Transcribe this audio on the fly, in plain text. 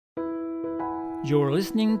You're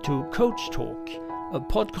listening to Coach Talk, a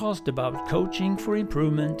podcast about coaching for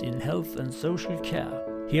improvement in health and social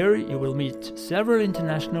care. Here you will meet several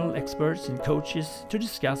international experts and coaches to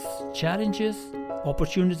discuss challenges,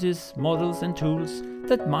 opportunities, models and tools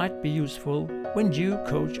that might be useful when you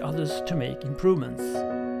coach others to make improvements.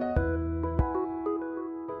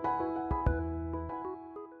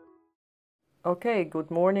 Okay, good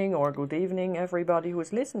morning or good evening everybody who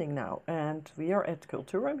is listening now. And we are at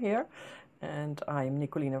Culturum here. And I'm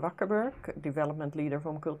Nicoline Wakkerberg, development leader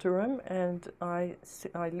from Culturum. And I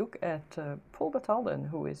look at Paul Batalden,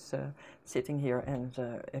 who is sitting here and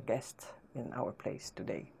a guest in our place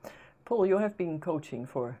today. Paul, you have been coaching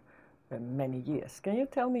for many years. Can you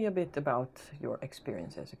tell me a bit about your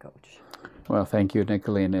experience as a coach? Well, thank you,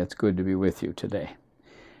 Nicoline. It's good to be with you today.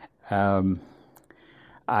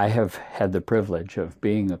 I have had the privilege of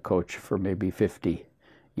being a coach for maybe 50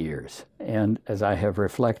 years. And as I have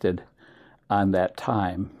reflected on that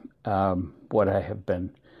time, what I have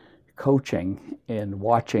been coaching and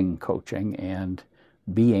watching coaching and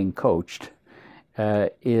being coached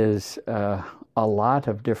is a lot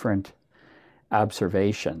of different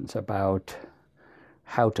observations about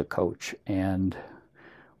how to coach and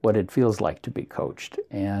what it feels like to be coached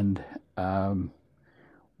and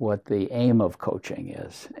what the aim of coaching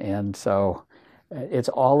is. And so it's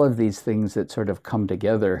all of these things that sort of come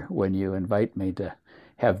together when you invite me to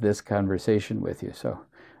have this conversation with you. So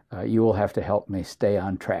you will have to help me stay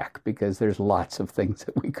on track because there's lots of things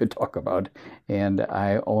that we could talk about. And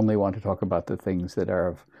I only want to talk about the things that are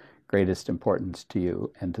of greatest importance to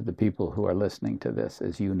you and to the people who are listening to this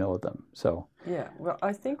as you know them. So yeah, well,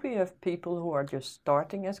 I think we have people who are just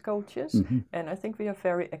starting as coaches, and I think we have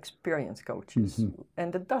very experienced coaches,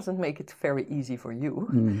 and it doesn't make it very easy for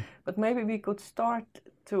you. But maybe we could start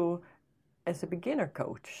to, as a beginner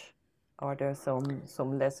coach, are there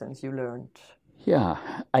some lessons you learned? Yeah,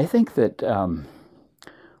 I think that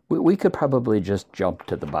we could probably just jump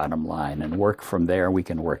to the bottom line and work from there. We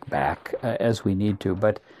can work back as we need to,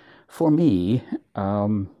 but for me,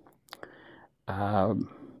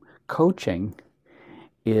 coaching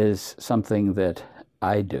is something that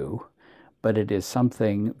I do, but it is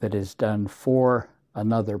something that is done for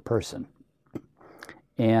another person.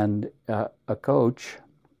 And a coach,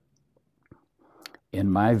 in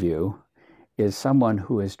my view, is someone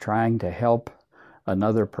who is trying to help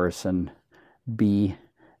another person be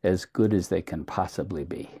as good as they can possibly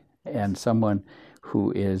be, and someone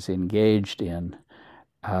who is engaged in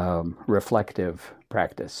reflective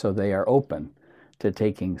practice. So they are open to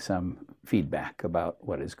taking some feedback about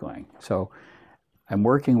what is going. So I'm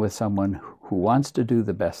working with someone who wants to do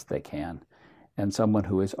the best they can and someone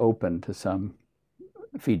who is open to some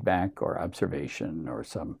feedback or observation or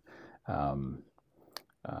some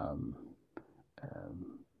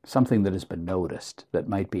something that has been noticed that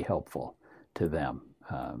might be helpful to them.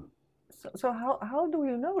 So how do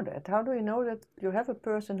you know that? How do you know that you have a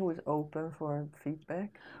person who is open for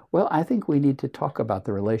feedback? Well, I think we need to talk about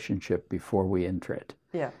the relationship before we enter it.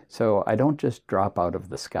 Yeah. So I don't just drop out of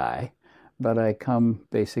the sky, but I come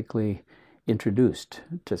basically introduced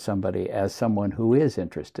to somebody as someone who is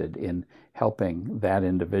interested in helping that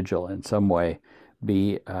individual in some way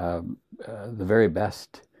be the very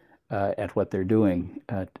best at what they're doing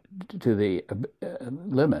to the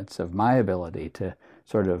limits of my ability to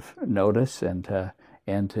sort of notice and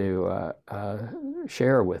to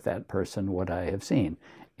share with that person what I have seen.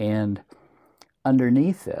 And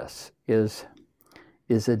underneath this is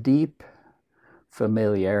a deep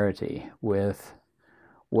familiarity with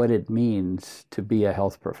what it means to be a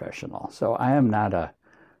health professional. So I am not a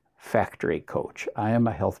factory coach. I am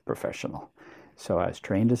a health professional. So I was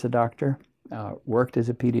trained as a doctor, worked as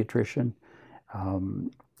a pediatrician,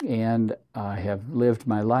 and I have lived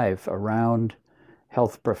my life around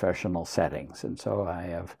health professional settings. And so I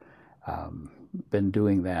have been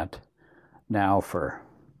doing that now for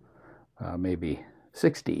maybe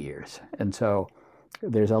 60 years. And so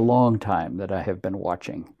there's a long time that I have been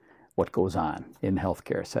watching what goes on in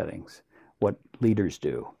healthcare settings, what leaders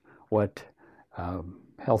do, what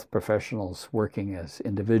health professionals working as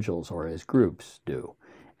individuals or as groups do.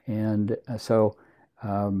 And so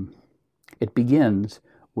it begins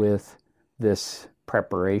with this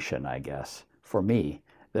preparation, I guess, for me,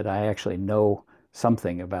 that I actually know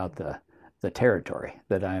something about the territory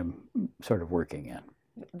that I'm sort of working in.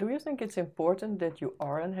 Do you think it's important that you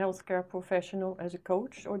are a healthcare professional as a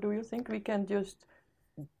coach, or do you think we can just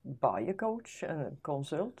buy a coach and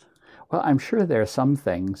consult? Well, I'm sure there are some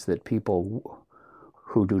things that people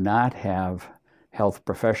who do not have health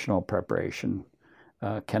professional preparation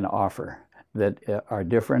can offer that are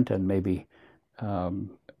different and maybe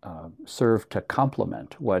serve to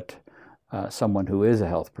complement what someone who is a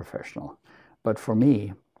health professional. But for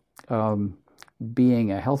me,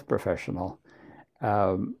 being a health professional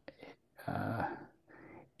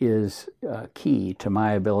is key to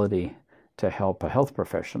my ability to help a health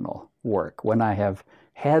professional work. When I have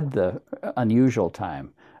had the unusual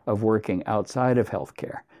time of working outside of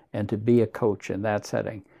healthcare and to be a coach in that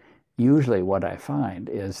setting, usually what I find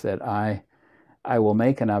is that I will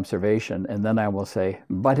make an observation and then I will say,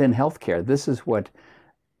 but in healthcare, this is what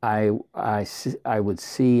I would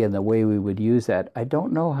see and the way we would use that. I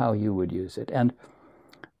don't know how you would use it. And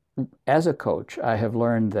as a coach, I have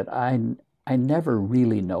learned that I never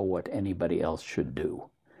really know what anybody else should do.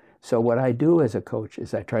 So what I do as a coach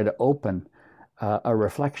is I try to open a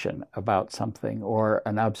reflection about something or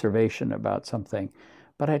an observation about something,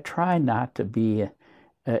 but I try not to be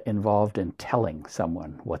involved in telling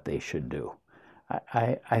someone what they should do.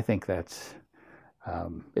 I think that's,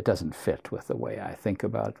 it doesn't fit with the way I think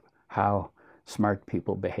about how smart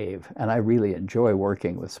people behave. And I really enjoy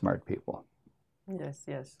working with smart people. Yes,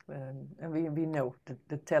 yes. And we know that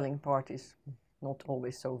the telling part is not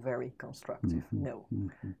always so very constructive. Mm-hmm. No.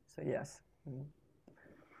 Mm-hmm. So, yes. Mm.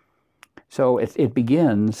 So it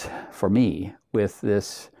begins for me with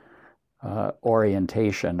this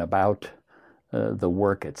orientation about the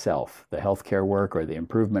work itself, the healthcare work or the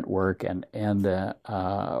improvement work,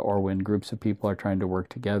 or when groups of people are trying to work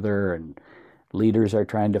together and leaders are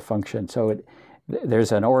trying to function. So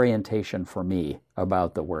there's an orientation for me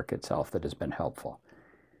about the work itself that has been helpful.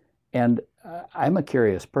 And I'm a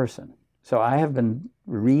curious person. So I have been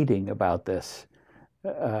reading about this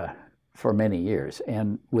for many years,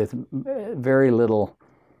 and with very little,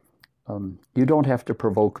 you don't have to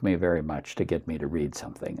provoke me very much to get me to read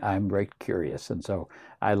something. I'm very curious, and so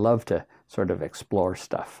I love to sort of explore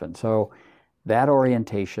stuff. And so that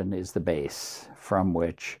orientation is the base from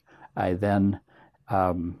which I then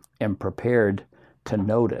am prepared to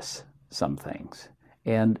notice some things.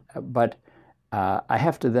 But I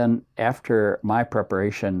have to then, after my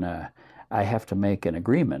preparation, I have to make an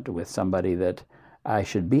agreement with somebody that I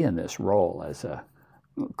should be in this role as a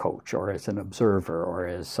coach or as an observer or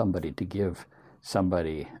as somebody to give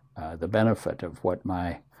somebody the benefit of what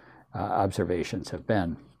my observations have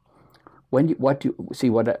been. What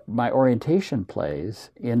my orientation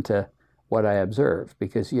plays into what I observe,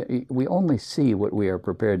 because we only see what we are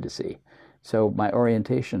prepared to see. So my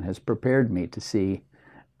orientation has prepared me to see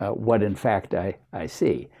what in fact I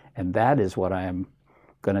see, and that is what I am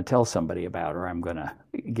going to tell somebody about, or I'm going to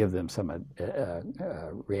give them some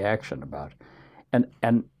reaction about.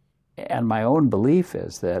 And my own belief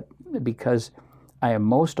is that because I am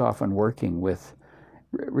most often working with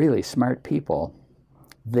really smart people,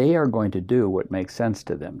 they are going to do what makes sense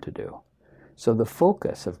to them to do. So the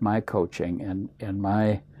focus of my coaching and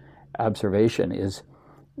my observation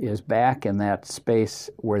is back in that space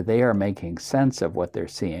where they are making sense of what they're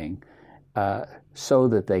seeing, so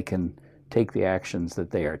that they can take the actions that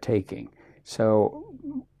they are taking. So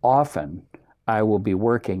often I will be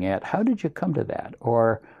working at, how did you come to that?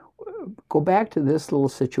 Or go back to this little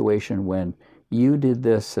situation when you did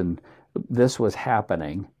this and this was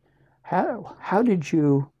happening. How did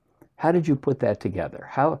you put that together?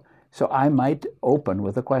 So I might open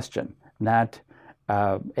with a question, and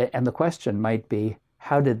the question might be,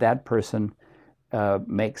 how did that person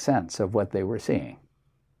make sense of what they were seeing?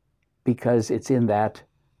 Because it's in that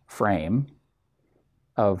frame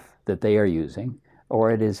that they are using,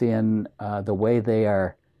 or it is in the way they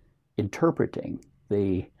are interpreting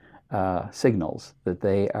the signals that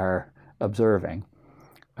they are observing,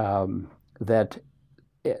 that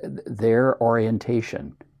their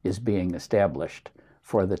orientation is being established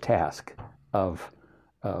for the task of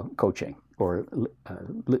coaching or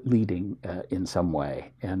leading in some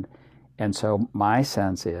way. And so my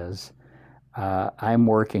sense is I'm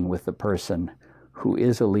working with the person who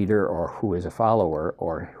is a leader or who is a follower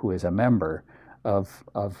or who is a member of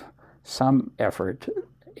some effort,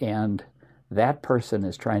 and that person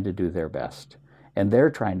is trying to do their best. And they're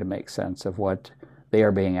trying to make sense of what they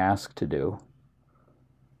are being asked to do.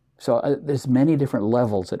 So there's many different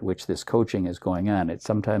levels at which this coaching is going on. It's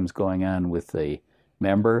sometimes going on with the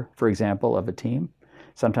member, for example, of a team.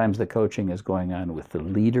 Sometimes the coaching is going on with the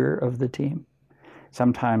leader of the team.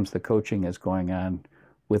 Sometimes the coaching is going on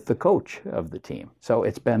with the coach of the team. So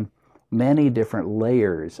it's been many different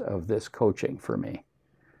layers of this coaching for me.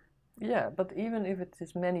 Yeah, but even if it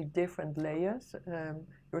is many different layers,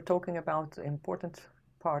 you're talking about the important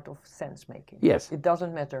part of sense making. Yes. It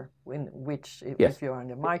doesn't matter if you're in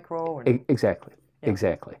the micro or Exactly. Yeah.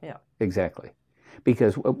 Exactly. Yeah. Exactly.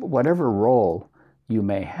 Because whatever role you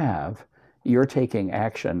may have, you're taking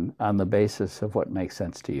action on the basis of what makes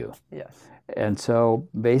sense to you. Yes. And so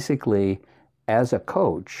basically, as a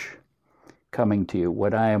coach coming to you,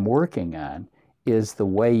 what I am working on is the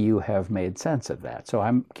way you have made sense of that. So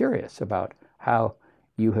I'm curious about how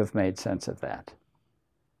you have made sense of that.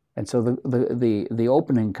 And so the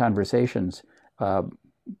opening conversations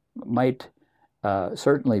might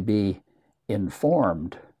certainly be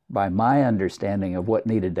informed by my understanding of what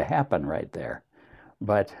needed to happen right there.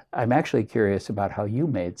 But I'm actually curious about how you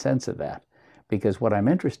made sense of that, because what I'm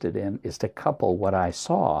interested in is to couple what I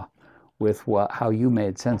saw with how you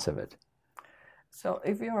made sense of it. So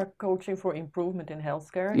if you are coaching for improvement in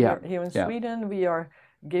healthcare, Yeah. here in Sweden, we are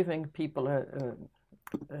giving people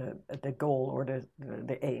the goal or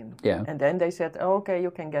the aim. Yeah. And then they said, okay,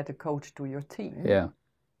 you can get a coach to your team. Yeah.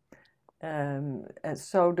 And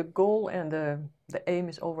so the goal and the aim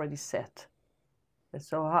is already set.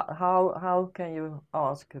 So how can you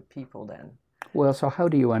ask people then? Well, so how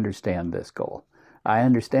do you understand this goal? I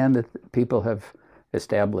understand that people have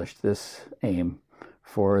established this aim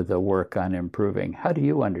for the work on improving. How do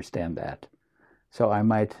you understand that? So I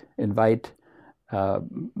might invite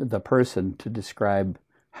the person to describe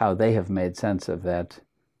how they have made sense of that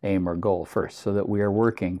aim or goal first, so that we are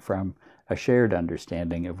working from a shared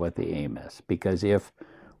understanding of what the aim is. Because if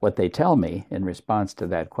what they tell me in response to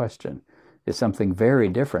that question is something very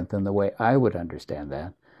different than the way I would understand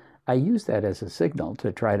that, I use that as a signal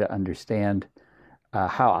to try to understand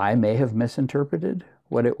how I may have misinterpreted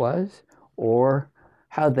what it was, or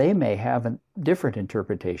how they may have a different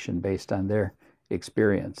interpretation based on their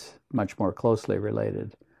experience, much more closely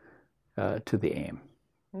related to the aim.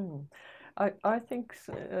 Mm. I think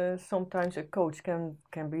sometimes a coach can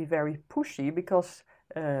be very pushy, because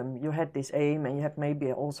you had this aim and you have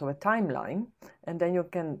maybe also a timeline, and then you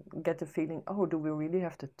can get the feeling, oh, do we really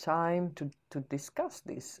have the time to discuss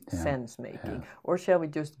this sense making, or shall we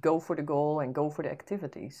just go for the goal and go for the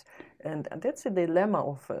activities? And that's a dilemma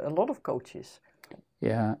of a lot of coaches.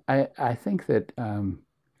 Yeah, I think that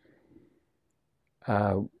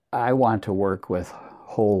I want to work with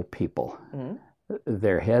whole people,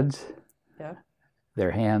 their heads,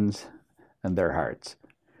 their hands, and their hearts.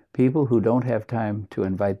 People who don't have time to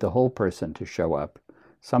invite the whole person to show up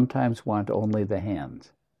sometimes want only the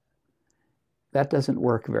hands. That doesn't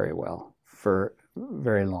work very well for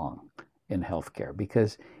very long in healthcare,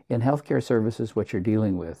 because in healthcare services, what you're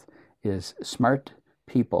dealing with is smart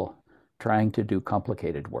people trying to do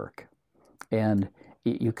complicated work. And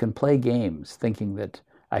you can play games thinking that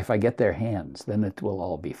if I get their hands, then it will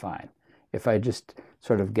all be fine. If I just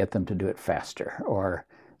sort of get them to do it faster or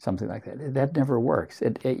something like that. That never works.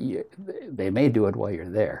 They may do it while you're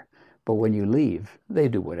there, but when you leave, they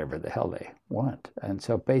do whatever the hell they want. And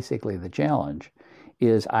so basically the challenge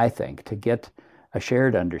is, I think, to get a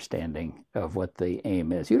shared understanding of what the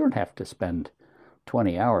aim is. You don't have to spend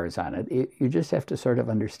 20 hours on it. You just have to sort of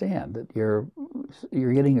understand that you're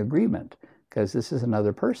getting agreement, because this is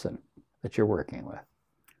another person that you're working with.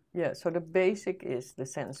 Yeah, so the basic is the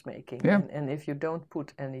sense making. Yeah. And if you don't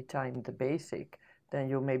put any time in the basic, then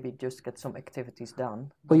you'll maybe just get some activities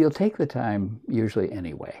done. Well, you'll take the time usually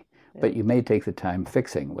anyway, but you may take the time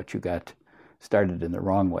fixing what you got started in the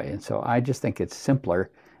wrong way. And so I just think it's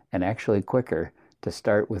simpler and actually quicker to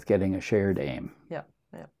start with getting a shared aim. Yeah.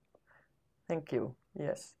 Thank you.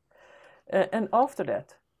 Yes. And after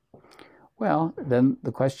that? Well, then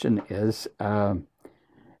the question is, there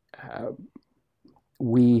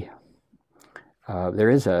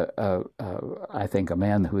is I think a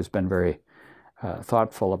man who has been very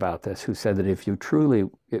thoughtful about this, who said that if you truly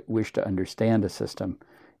wish to understand a system,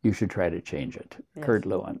 you should try to change it. Yes. Kurt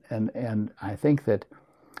Lewin. And I think that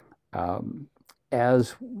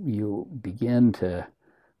as you begin to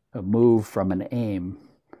move from an aim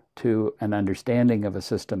to an understanding of a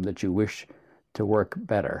system that you wish to work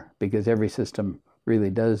better, because every system really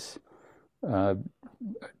does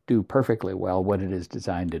do perfectly well what it is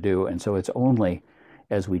designed to do. And so it's only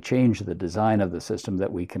as we change the design of the system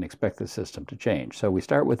that we can expect the system to change. So we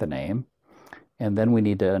start with an aim, and then we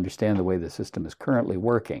need to understand the way the system is currently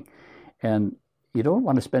working. And you don't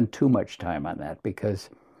want to spend too much time on that, because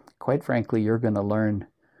quite frankly, you're going to learn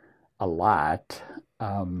a lot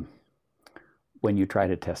when you try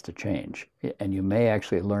to test a change. And you may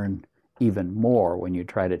actually learn even more when you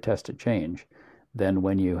try to test a change than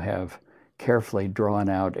when you have carefully drawn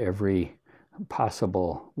out every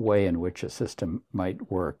possible way in which a system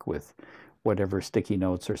might work, with whatever sticky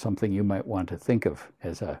notes or something you might want to think of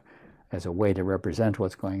as a way to represent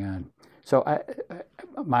what's going on. So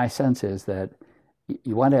my sense is that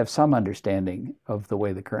you want to have some understanding of the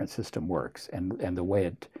way the current system works and the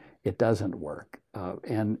way it doesn't work.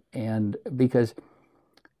 and because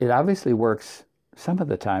it obviously works some of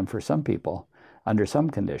the time for some people under some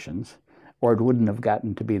conditions, or it wouldn't have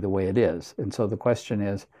gotten to be the way it is. And so the question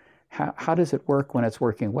is, how does it work when it's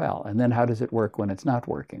working well? And then how does it work when it's not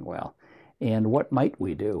working well? And what might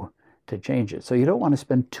we do to change it? So you don't want to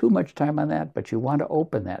spend too much time on that, but you want to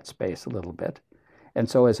open that space a little bit. And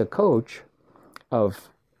so as a coach of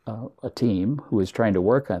a team who is trying to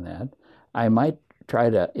work on that, I might try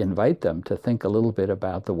to invite them to think a little bit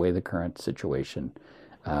about the way the current situation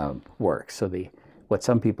works. So what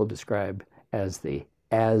some people describe as the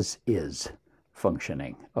as-is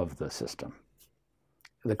functioning of the system,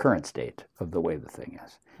 the current state of the way the thing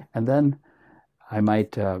is. And then I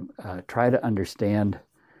might try to understand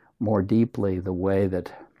more deeply the way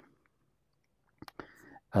that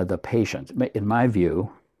the patient, in my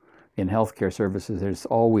view, in healthcare services, there's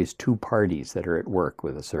always two parties that are at work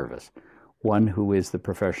with a service. One who is the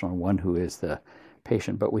professional and one who is the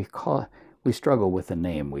patient. But we struggle with the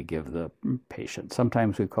name we give the patient.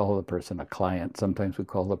 Sometimes we call the person a client. Sometimes we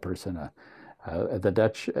call the person the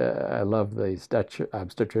Dutch. I love these Dutch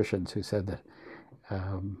obstetricians who said that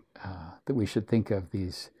we should think of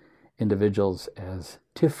these individuals as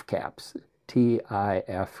TIFCAPs,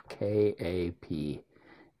 TIFKAP,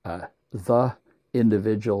 the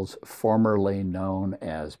individuals formerly known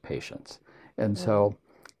as patients. And so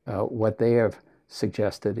what they have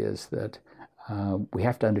suggested is that we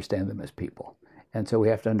have to understand them as people. And so we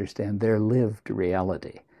have to understand their lived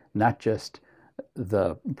reality, not just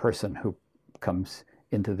the person who comes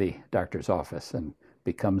into the doctor's office and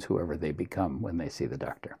becomes whoever they become when they see the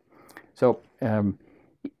doctor. So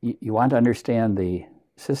you want to understand the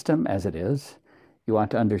system as it is. You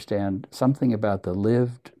want to understand something about the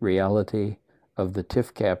lived reality of the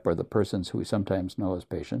TIFCAP, or the persons who we sometimes know as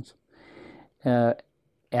patients.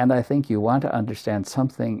 And I think you want to understand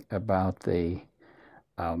something about the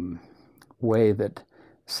way that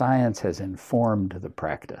science has informed the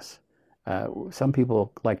practice. Some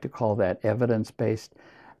people like to call that evidence-based.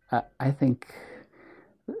 I think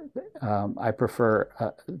I prefer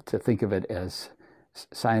to think of it as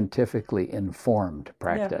scientifically informed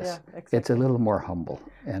practice. Yeah, exactly. It's a little more humble.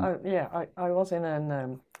 And I was in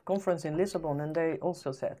a conference in Lisbon, and they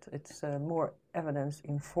also said it's more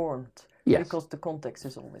evidence-informed. Yes. Because the context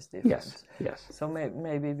is always different. Yes. So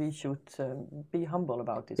maybe we should be humble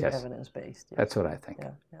about this evidence-based. Yes. That's what I think.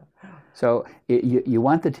 Yeah. So you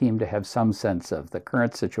want the team to have some sense of the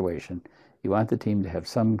current situation. You want the team to have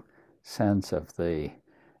some sense of the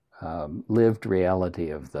lived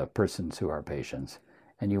reality of the persons who are patients.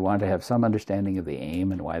 And you want to have some understanding of the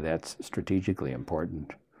aim and why that's strategically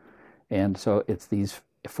important. And so it's these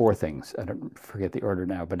four things. I don't forget the order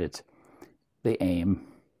now, but it's the aim,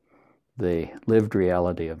 the lived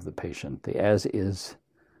reality of the patient, the as-is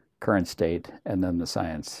current state, and then the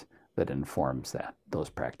science that informs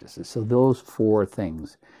those practices. So those four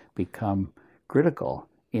things become critical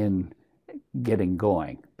in getting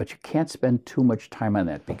going. But you can't spend too much time on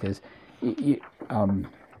that, because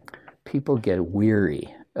people get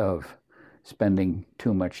weary of spending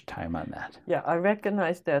too much time on that. Yeah, I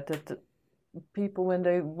recognize that people, when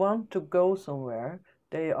they want to go somewhere,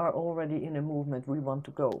 they are already in a movement, we want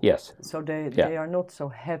to go. Yes. So they are not so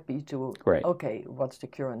happy to, okay, what's the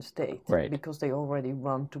current state? Right. Because they already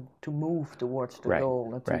want to move towards the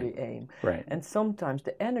goal and to the aim. Right. And sometimes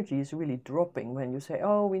the energy is really dropping when you say,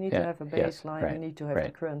 oh, we need to have a baseline, we need to have the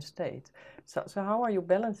current state. So how are you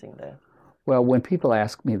balancing that? Well, when people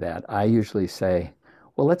ask me that, I usually say,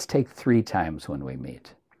 well, let's take 3 times when we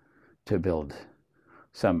meet to build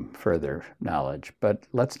some further knowledge, but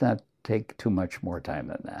let's not take too much more time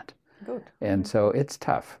than that. Good. And so it's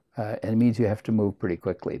tough. It means you have to move pretty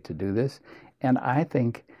quickly to do this. And I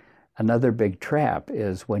think another big trap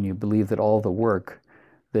is when you believe that all the work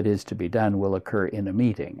that is to be done will occur in a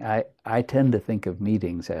meeting. I tend to think of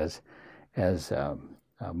meetings as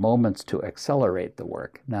moments to accelerate the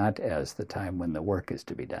work, not as the time when the work is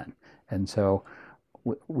to be done. And so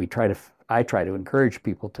I try to encourage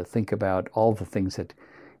people to think about all the things that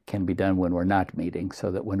can be done when we're not meeting, so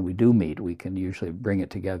that when we do meet, we can usually bring it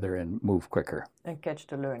together and move quicker. And catch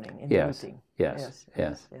the learning in the meeting. Yes.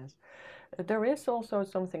 There is also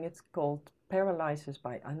something, it's called paralysis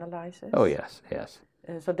by analysis. Oh, yes.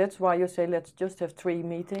 So that's why you say, let's just have 3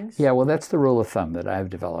 meetings? Yeah, well, that's the rule of thumb that I've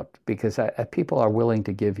developed, because people are willing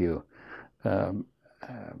to give you,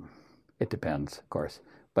 it depends, of course,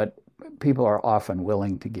 but people are often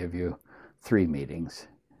willing to give you 3 meetings.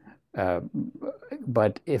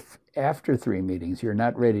 But if after 3 meetings you're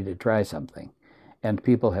not ready to try something, and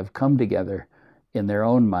people have come together in their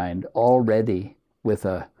own mind already with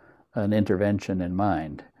an intervention in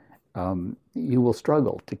mind, you will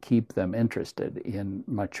struggle to keep them interested in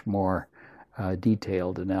much more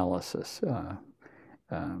detailed analysis.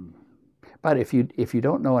 But if you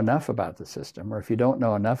don't know enough about the system, or if you don't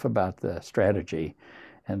know enough about the strategy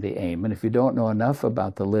and the aim, and if you don't know enough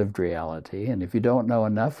about the lived reality, and if you don't know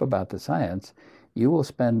enough about the science, you will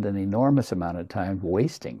spend an enormous amount of time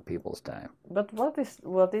wasting people's time. But what is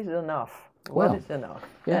enough? Well, what is enough?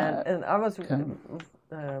 yeah, And I was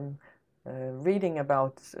reading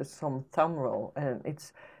about some thumb rule, and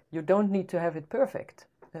it's you don't need to have it perfect.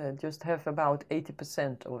 Just have about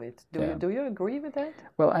 80% of it. Do you agree with that?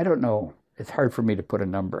 Well, I don't know. It's hard for me to put a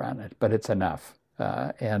number on it, but it's enough.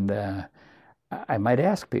 And I might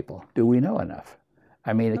ask people, do we know enough?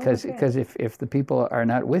 I mean, because if the people are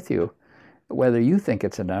not with you, whether you think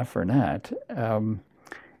it's enough or not,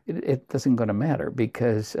 it doesn't going to matter,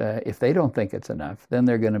 because if they don't think it's enough, then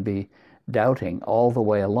they're going to be doubting all the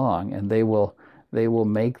way along, and they will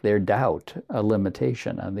make their doubt a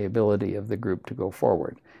limitation on the ability of the group to go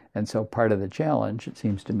forward. And so part of the challenge, it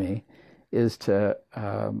seems to me, is to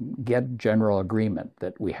get general agreement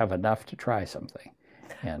that we have enough to try something.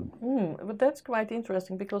 And but that's quite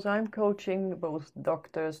interesting, because I'm coaching both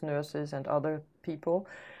doctors, nurses, and other people.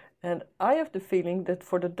 And I have the feeling that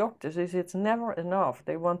for the doctors, it's never enough.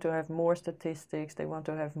 They want to have more statistics. They want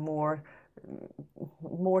to have more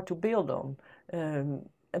to build on. And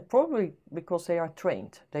probably because they are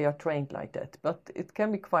trained. They are trained like that. But it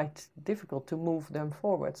can be quite difficult to move them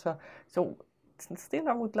forward. So still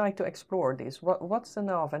I would like to explore this. What's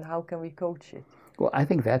enough, and how can we coach it? Well, I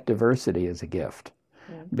think that diversity is a gift.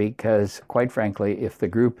 Because, quite frankly, if the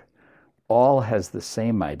group all has the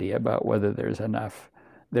same idea about whether there's enough,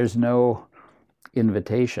 there's no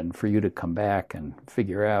invitation for you to come back and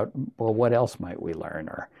figure out, well, what else might we learn?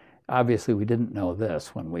 Or obviously we didn't know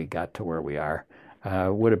this when we got to where we are.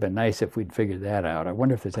 Would have been nice if we'd figured that out. I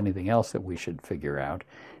wonder if there's anything else that we should figure out.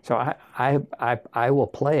 So I will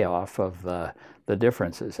play off of the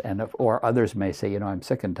differences, or others may say, I'm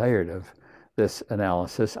sick and tired of this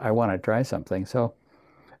analysis. I want to try something. So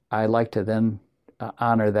I like to then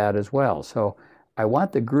honor that as well. So I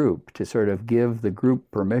want the group to sort of give the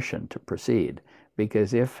group permission to proceed,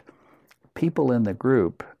 because if people in the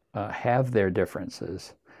group have their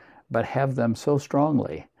differences, but have them so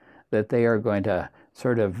strongly that they are going to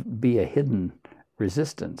sort of be a hidden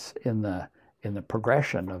resistance in the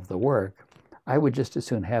progression of the work, I would just as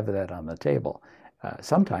soon have that on the table.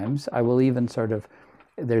 Sometimes I will even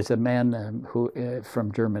there's a man who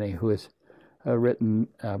from Germany who has written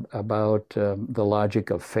about the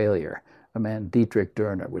logic of failure, a man, Dietrich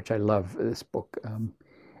Dörner, which I love this book.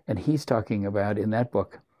 And he's talking about, in that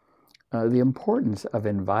book, the importance of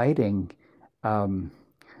inviting the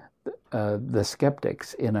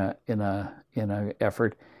skeptics in a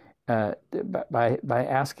effort by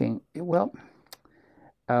asking, well,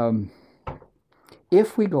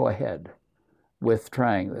 if we go ahead with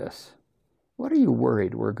trying this, what are you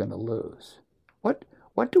worried we're going to lose?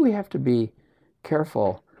 What do we have to be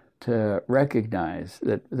careful to recognize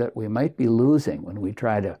that we might be losing when we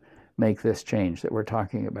try to make this change that we're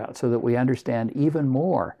talking about, so that we understand even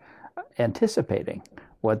more, anticipating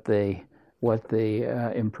what the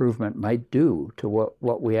improvement might do to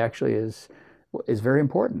what we actually is very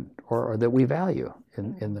important, or that we value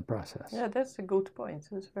in the process. Yeah, that's a good point.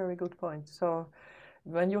 That's a very good point. So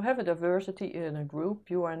when you have a diversity in a group,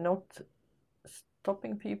 you are not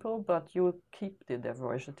stopping people, but you keep the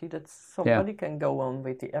diversity, that somebody can go on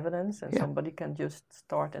with the evidence, and somebody can just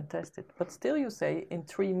start and test it. But still, you say in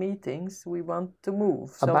 3 meetings we want to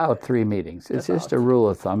move. So about 3 meetings. It's just a rule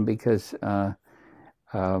of thumb, because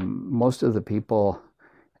most of the people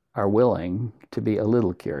are willing to be a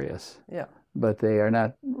little curious, but they are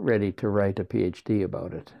not ready to write a PhD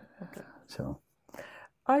about it. Okay. So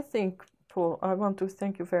I think, Paul, I want to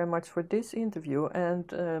thank you very much for this interview,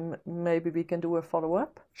 and maybe we can do a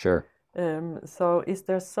follow-up. Sure. So is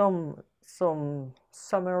there some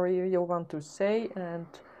summary you want to say? And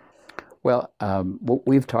well, what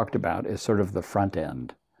we've talked about is sort of the front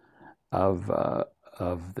end of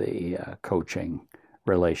the coaching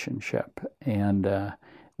relationship, and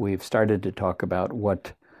we've started to talk about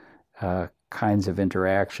what kinds of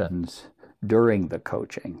interactions during the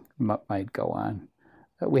coaching might go on.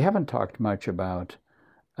 We haven't talked much about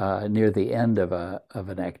near the end of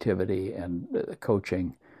an activity and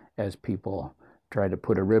coaching, as people try to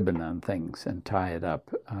put a ribbon on things and tie it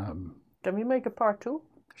up. Can we make a part 2?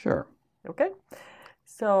 Sure. Okay.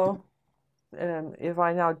 So if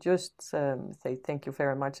I now just say thank you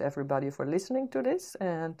very much, everybody, for listening to this,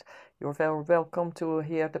 and you're very welcome to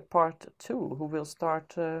hear the part 2, who will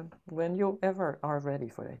start when you ever are ready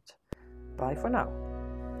for it. Bye for now.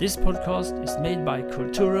 This podcast is made by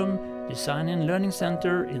Kulturum Design and Learning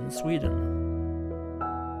Center in Sweden.